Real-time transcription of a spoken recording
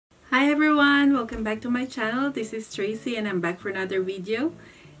Hi everyone, welcome back to my channel. This is Tracy and I'm back for another video.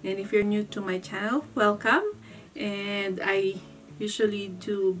 And if you're new to my channel, welcome. And I usually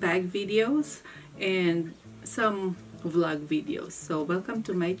do bag videos and some vlog videos. So welcome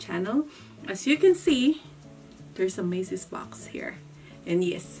to my channel. As you can see, there's a Macy's box here. And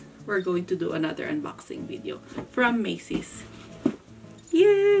yes, we're going to do another unboxing video from Macy's.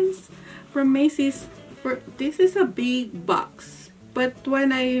 Yes, from Macy's. This is a big box. But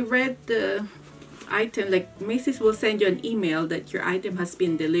when I read the item, like Macy's will send you an email that your item has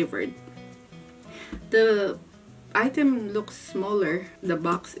been delivered. The item looks smaller, the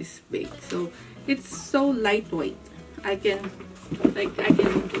box is big, so it's so lightweight. I can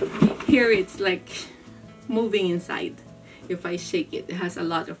hear it's like moving inside. If I shake it, it has a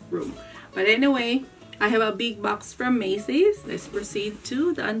lot of room. But anyway, I have a big box from Macy's. Let's proceed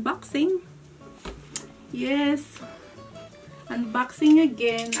to the unboxing. Yes. Unboxing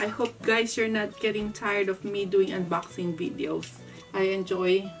again. I hope guys you're not getting tired of me doing unboxing videos. I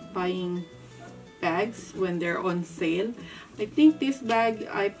enjoy buying bags when they're on sale. I think this bag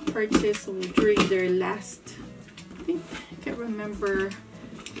I purchased during their last, I can't remember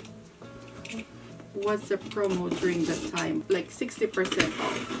what's the promo during that time, like 60%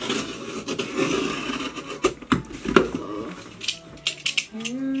 off. So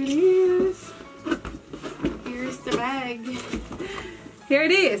here it is. Here's the bag. Here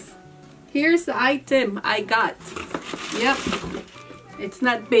it is. Here's the item I got. Yep. It's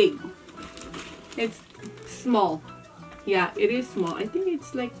not big. It's small. Yeah, it is small. I think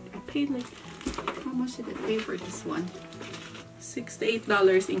it's like, I paid like, how much did I pay for this one? $6 to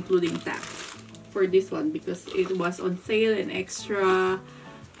 $8 including tax for this one because it was on sale and extra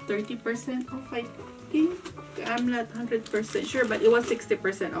 30% off, I think. I'm not 100% sure, but it was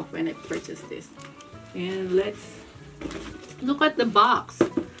 60% off when I purchased this. And let's look at the box.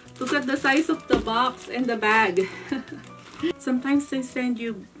 Look at the size of the box and the bag. Sometimes they send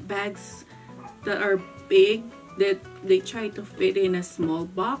you bags that are big that they try to fit in a small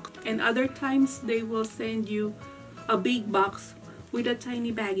box, and other times they will send you a big box with a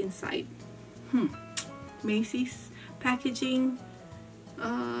tiny bag inside. Macy's packaging.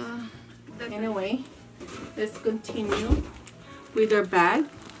 Anyway, let's continue with our bag.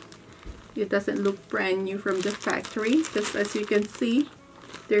 It doesn't look brand new from the factory, just as you can see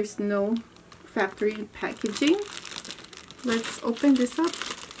there's no factory packaging. Let's open this up.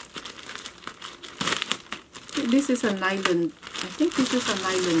 This is a nylon, I think this is a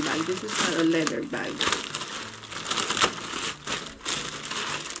nylon bag. This is not a leather bag.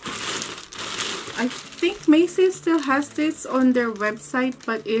 I think Macy's still has this on their website,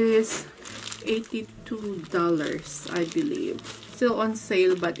 but it is $82, I believe. Still on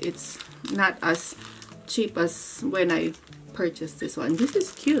sale, but it's not as cheap as when I purchased this one. This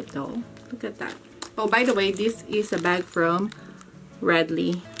is cute though. Look at that. Oh, by the way, this is a bag from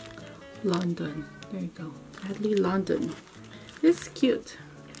Radley London. There you go. Radley London. This is cute.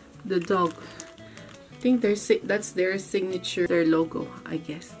 The dog. I think that's their signature, their logo, I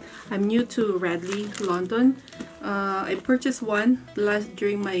guess. I'm new to Radley London. I purchased one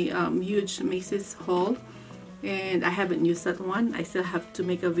during my huge Macy's haul. And I haven't used that one. I still have to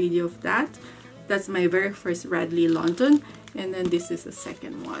make a video of that. That's my very first Radley London, and then this is the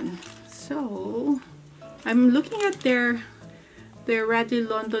second one. So I'm looking at their Radley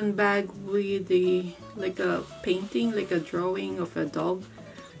London bag with like a painting, like a drawing of a dog.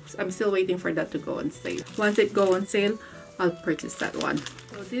 So I'm still waiting for that to go on sale. Once it go on sale, I'll purchase that one.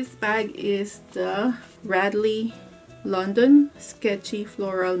 So this bag is the Radley London Sketchy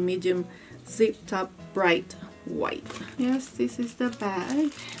Floral Medium Ziptop Bright White. Yes, this is the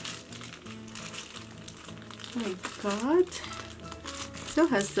bag I got. Still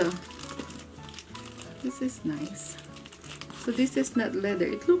has the, this is nice. So this is not leather.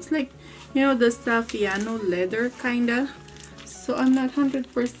 It looks like, you know, the Saffiano leather kinda. So I'm not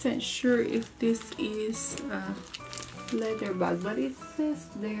 100% sure if this is a leather bag, but it says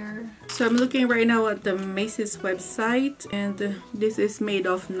there. So I'm looking right now at the Macy's website, and this is made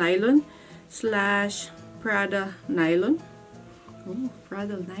of nylon / Prada nylon. Oh,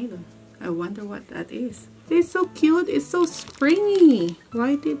 Prada nylon. I wonder what that is. It's so cute. It's so springy.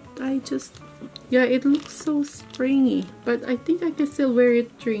 Why did I just... Yeah, it looks so springy. But I think I can still wear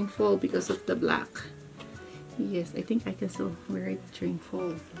it during fall because of the black. Yes, I think I can still wear it during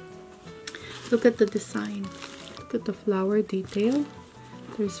fall. Look at the design. Look at the flower detail.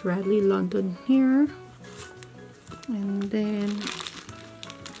 There's Radley London here. And then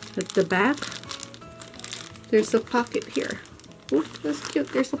at the back, there's a pocket here. Oh, that's cute.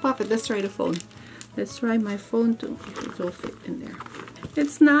 There's a pocket. Let's try the phone. Let's try my phone too, if it will fit in there.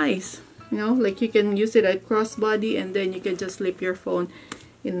 It's nice, you know, like you can use it at crossbody and then you can just slip your phone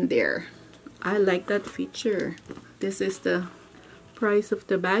in there. I like that feature. This is the price of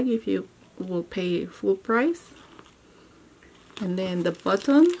the bag if you will pay full price. And then the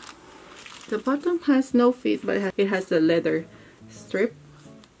bottom has no fit, but it has a leather strip.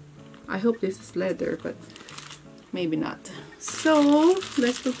 I hope this is leather, but maybe not. So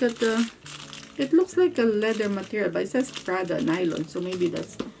let's look at it looks like a leather material, but it says Prada nylon, so maybe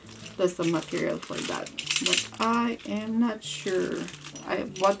that's the material for that, but I am not sure. I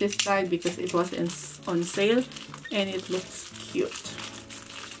bought this bag because it was on sale and it looks cute.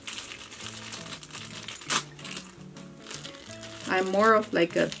 I'm more of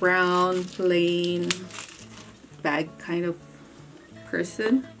like a brown plain bag kind of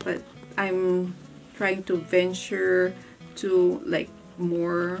person, but I'm trying to venture to like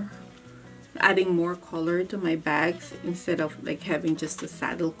adding more color to my bags instead of like having just a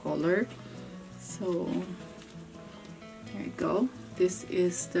saddle color. So there you go. This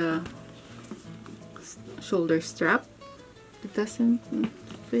is the shoulder strap. It doesn't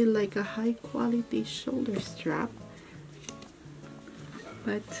feel like a high quality shoulder strap,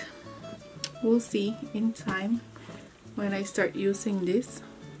 but we'll see in time when I start using this.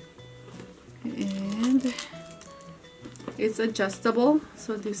 And it's adjustable,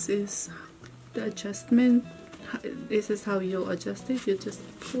 so this is the adjustment. This is how you adjust it. You just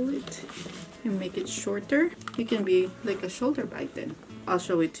pull it and make it shorter. It can be like a shoulder bag then. I'll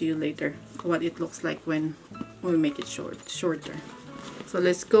show it to you later what it looks like when we make it shorter. So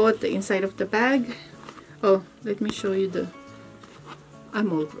let's go at the inside of the bag. Oh, let me show you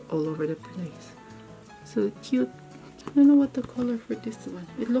I'm all over the place. So cute. I don't know what the color for this one.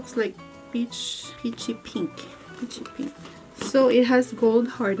 It looks like peachy pink. So it has gold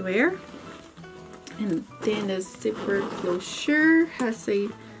hardware, and then the zipper closure has a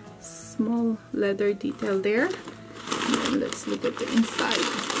small leather detail there. And then let's look at the inside.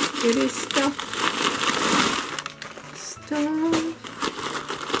 It is stuffed.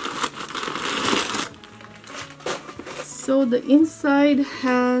 So the inside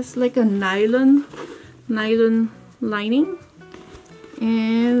has like a nylon lining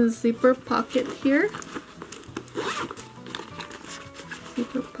and zipper pocket here.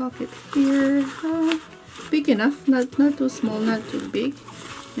 Zipper pocket here, big enough, not too small, not too big.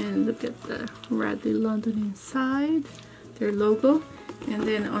 And look at the Radley London inside, their logo. And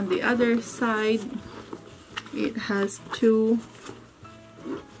then on the other side, it has two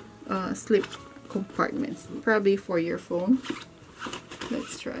slip compartments, probably for your phone.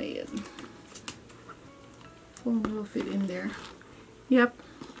 Let's try it. Phone will fit in there. Yep,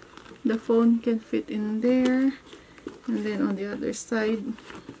 the phone can fit in there. And then on the other side,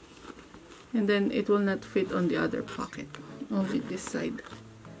 and then it will not fit on the other pocket, only this side.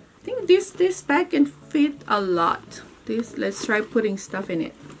 I think this bag can fit a lot. Let's try putting stuff in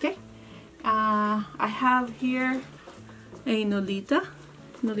it. Okay, I have here a Nolita,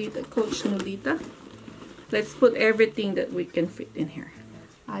 Coach Nolita. Let's put everything that we can fit in here.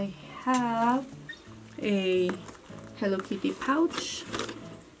 I have a Hello Kitty pouch.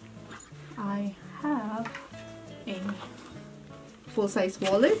 I have a full-size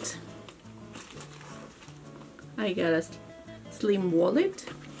wallet. I got a slim wallet.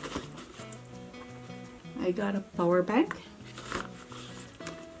 I got a power bank.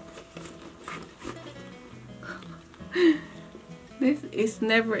 This is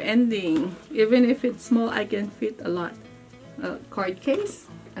never ending. Even if it's small, I can fit a lot. A card case,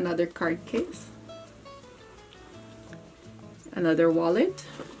 another card case, another wallet,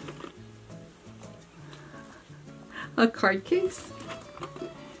 a card case,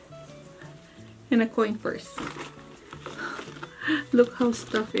 and a coin purse. Look how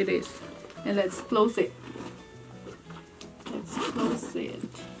stuffed it is. And let's close it. Let's close it.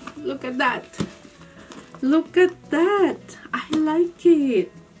 Look at that. Look at that. I like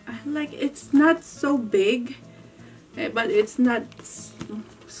it. It's not so big, but it's not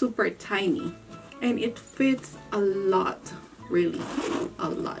super tiny, and it fits a lot, really a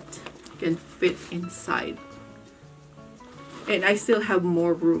lot. Can fit inside, and I still have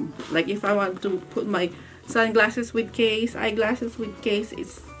more room. Like if I want to put my sunglasses with case, eyeglasses with case, I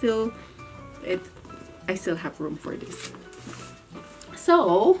still have room for this.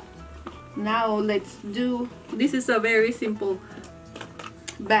 So now let's do, this is a very simple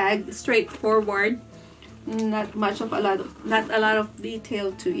bag, straightforward, not a lot of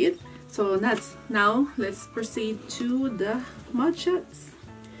detail to it. So now let's proceed to the mud shots.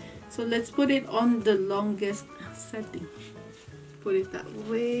 So let's put it on the longest setting. Put it that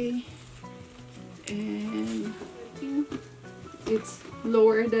way, and It's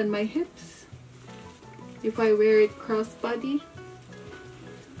lower than my hips. If I wear it crossbody,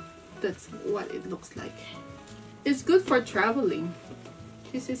 that's what it looks like. It's good for traveling.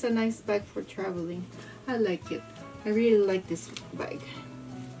 This is a nice bag for traveling. I like it. I really like this bag.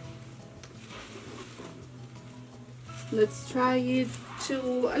 Let's try it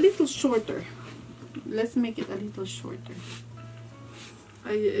to a little shorter. Let's make it a little shorter.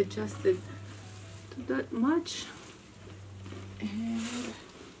 I adjusted to that much. And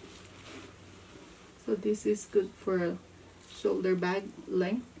so this is good for a shoulder bag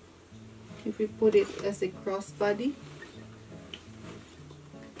length. If we put it as a crossbody,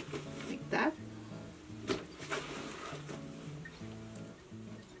 like that.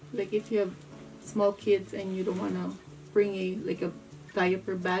 Like if you have small kids and you don't want to bring a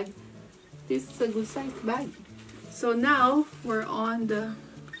diaper bag, this is a good size bag. So now we're on the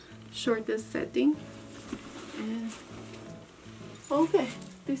shortest setting, and okay,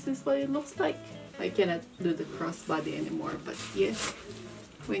 this is what it looks like. I cannot do the crossbody anymore, but yes,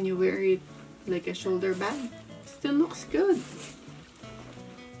 when you wear it like a shoulder bag, it still looks good.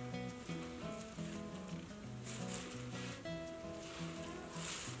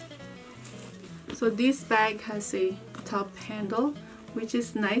 So this bag has a top handle, which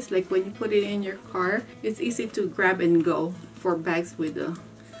is nice. Like when you put it in your car, it's easy to grab and go for bags with the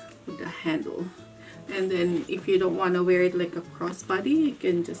handle. And then if you don't want to wear it like a crossbody, you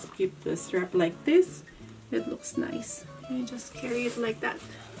can just keep the strap like this. It looks nice. You just carry it like that.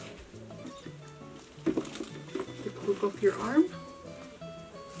 The crook of your arm.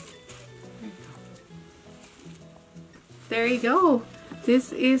 There you go.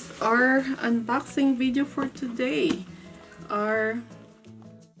 This is our unboxing video for today. Our